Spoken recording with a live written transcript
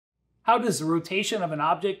How does the rotation of an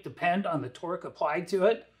object depend on the torque applied to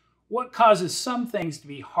it? What causes some things to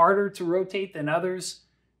be harder to rotate than others?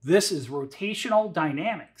 This is rotational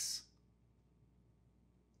dynamics.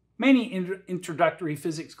 Many introductory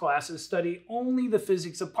physics classes study only the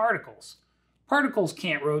physics of particles. Particles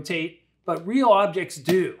can't rotate, but real objects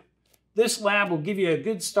do. This lab will give you a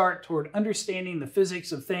good start toward understanding the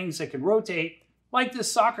physics of things that can rotate, like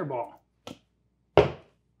this soccer ball.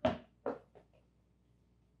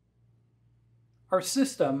 Our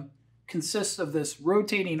system consists of this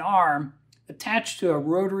rotating arm attached to a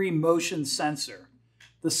rotary motion sensor.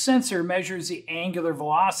 The sensor measures the angular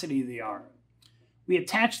velocity of the arm. We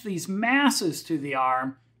attach these masses to the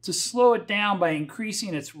arm to slow it down by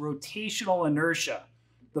increasing its rotational inertia.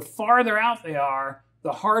 The farther out they are,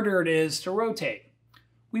 the harder it is to rotate.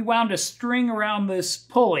 We wound a string around this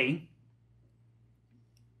pulley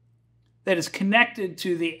that is connected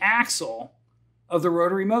to the axle of the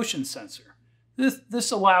rotary motion sensor.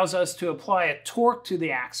 This allows us to apply a torque to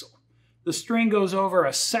the axle. The string goes over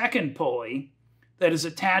a second pulley that is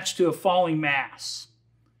attached to a falling mass.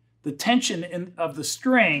 The tension of the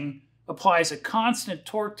string applies a constant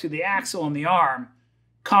torque to the axle and the arm,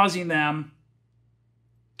 causing them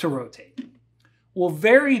to rotate. We'll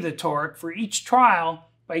vary the torque for each trial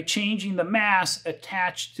by changing the mass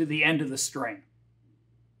attached to the end of the string.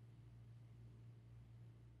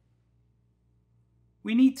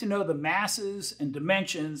 We need to know the masses and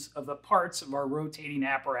dimensions of the parts of our rotating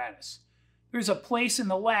apparatus. There's a place in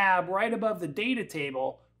the lab right above the data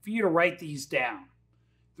table for you to write these down.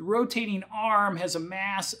 The rotating arm has a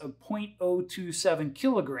mass of 0.027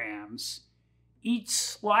 kilograms. Each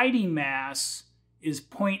sliding mass is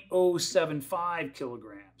 0.075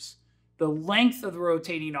 kilograms. The length of the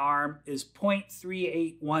rotating arm is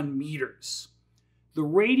 0.381 meters. The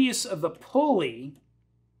radius of the pulley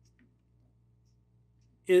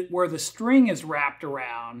where the string is wrapped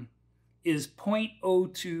around is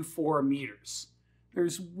 0.024 meters.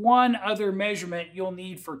 There's one other measurement you'll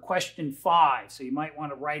need for question 5, so you might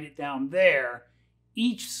want to write it down there.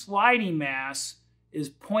 Each sliding mass is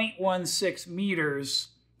 0.16 meters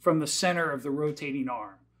from the center of the rotating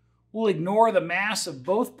arm. We'll ignore the mass of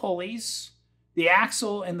both pulleys, the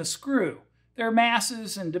axle, and the screw. Their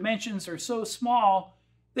masses and dimensions are so small,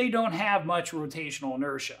 they don't have much rotational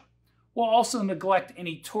inertia. We'll also neglect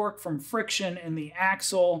any torque from friction in the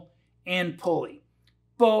axle and pulley.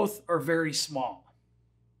 Both are very small.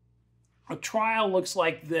 A trial looks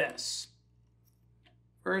like this.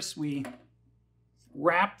 First, we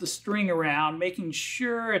wrap the string around, making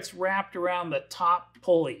sure it's wrapped around the top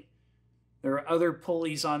pulley. There are other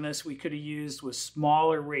pulleys on this we could have used with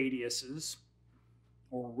smaller radiuses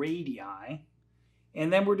or radii.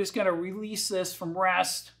 And then we're just going to release this from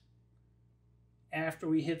rest after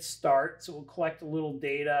we hit start. So we'll collect a little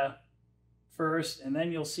data first, and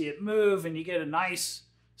then you'll see it move, and you get a nice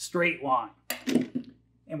straight line.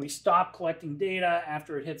 And we stop collecting data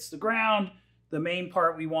after it hits the ground. The main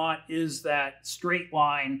part we want is that straight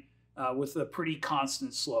line with a pretty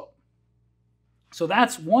constant slope. So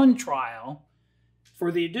that's one trial.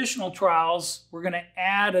 For the additional trials, we're going to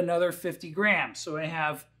add another 50 grams. So I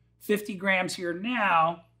have 50 grams here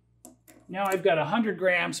now. Now I've got 100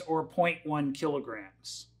 grams or 0.1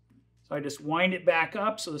 kilograms. So I just wind it back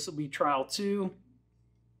up. So this will be trial 2.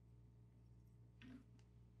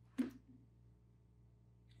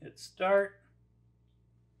 Hit start.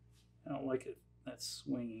 I don't like it. That's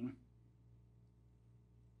swinging.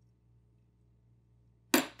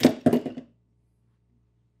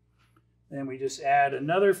 Then we just add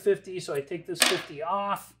another 50. So I take this 50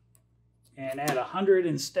 off and add 100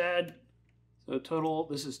 instead. So total,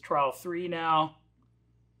 this is trial 3 now.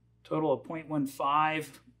 Total of 0.15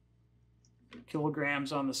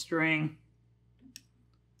 kilograms on the string.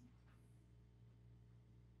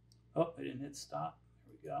 Oh, I didn't hit stop.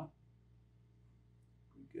 There we go.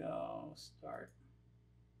 Here we go. Start.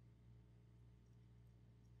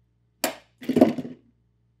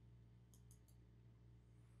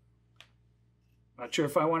 Not sure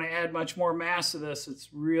if I want to add much more mass to this. It's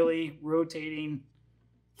really rotating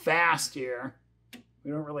fast here. We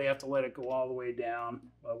don't really have to let it go all the way down,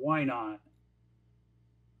 but why not?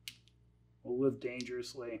 We'll live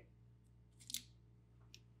dangerously.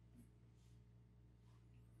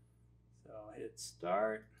 So hit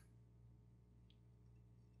start.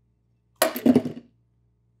 There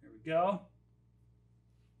we go.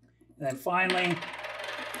 And then finally,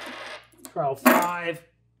 trial 5.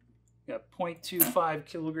 Got 0.25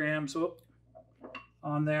 kilograms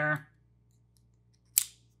on there.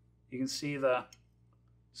 You can see the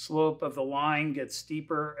slope of the line gets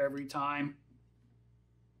steeper every time.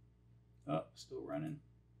 Oh, still running.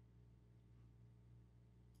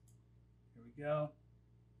 we go.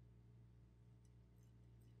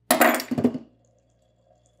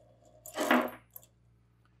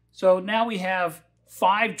 So now we have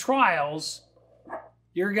 5 trials.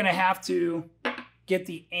 You're going to have to get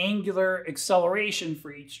the angular acceleration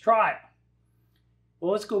for each trial.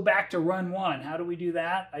 Well, let's go back to run 1. How do we do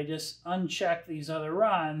that? I just uncheck these other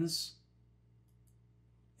runs.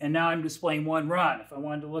 And now I'm displaying 1 run. If I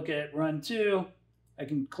wanted to look at run 2, I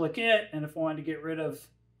can click it. And if I wanted to get rid of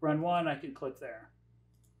run 1, I could click there.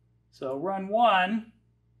 So run 1,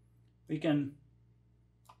 we can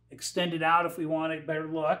extend it out if we want a better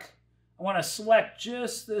look. I want to select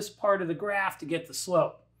just this part of the graph to get the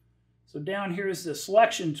slope. So down here is the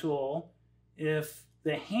selection tool. If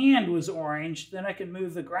the hand was orange, then I can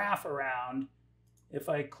move the graph around. If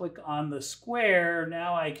I click on the square,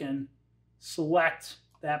 now I can select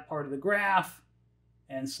that part of the graph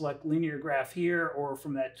and select linear graph here or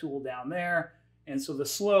from that tool down there. And so the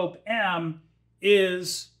slope m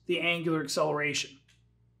is the angular acceleration.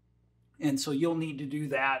 And so you'll need to do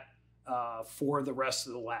that for the rest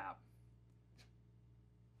of the lab.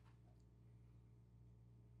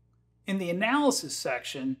 In the analysis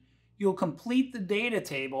section, you'll complete the data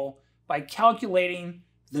table by calculating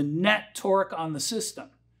the net torque on the system.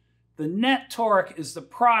 The net torque is the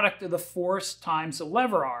product of the force times the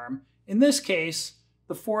lever arm. In this case,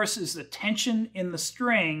 the force is the tension in the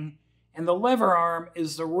string, and the lever arm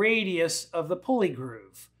is the radius of the pulley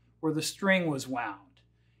groove where the string was wound.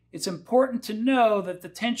 It's important to know that the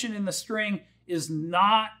tension in the string is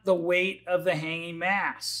not the weight of the hanging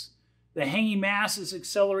mass. The hanging mass is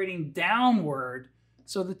accelerating downward,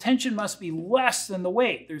 so the tension must be less than the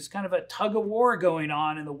weight. There's kind of a tug of war going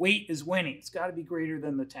on, and the weight is winning. It's got to be greater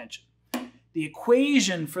than the tension. The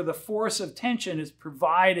equation for the force of tension is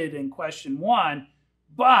provided in question 1,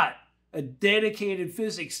 but a dedicated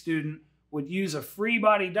physics student would use a free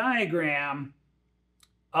body diagram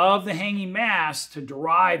of the hanging mass to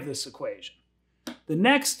derive this equation. The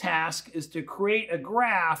next task is to create a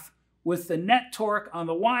graph with the net torque on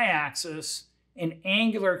the y-axis and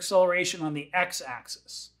angular acceleration on the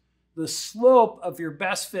x-axis. The slope of your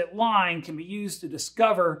best fit line can be used to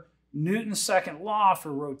discover Newton's second law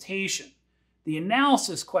for rotation. The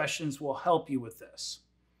analysis questions will help you with this.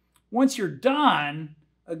 Once you're done,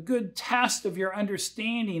 a good test of your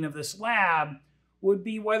understanding of this lab would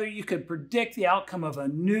be whether you could predict the outcome of a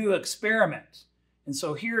new experiment. And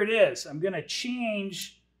so here it is. I'm going to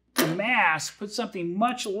change the mass, put something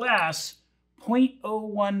much less,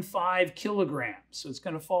 0.015 kilograms. So it's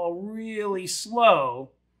going to fall really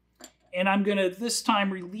slow. And I'm going to this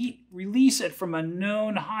time release it from a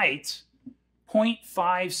known height,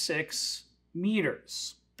 0.56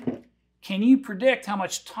 meters. Can you predict how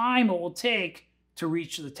much time it will take to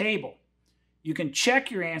reach the table? You can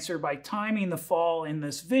check your answer by timing the fall in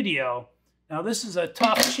this video. Now this is a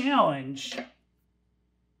tough challenge.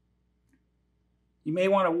 You may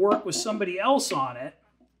want to work with somebody else on it,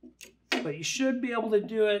 but you should be able to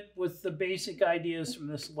do it with the basic ideas from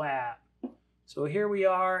this lab. So here we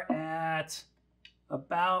are at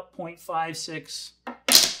about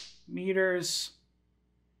 0.56 meters.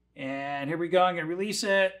 And here we go. I'm going to release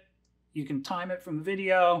it. You can time it from the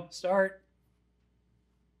video. Start.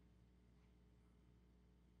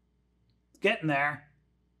 It's getting there.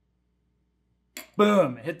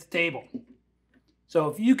 Boom, it hit the table. So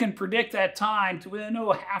if you can predict that time to within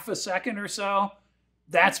half a second or so,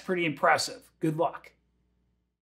 that's pretty impressive. Good luck.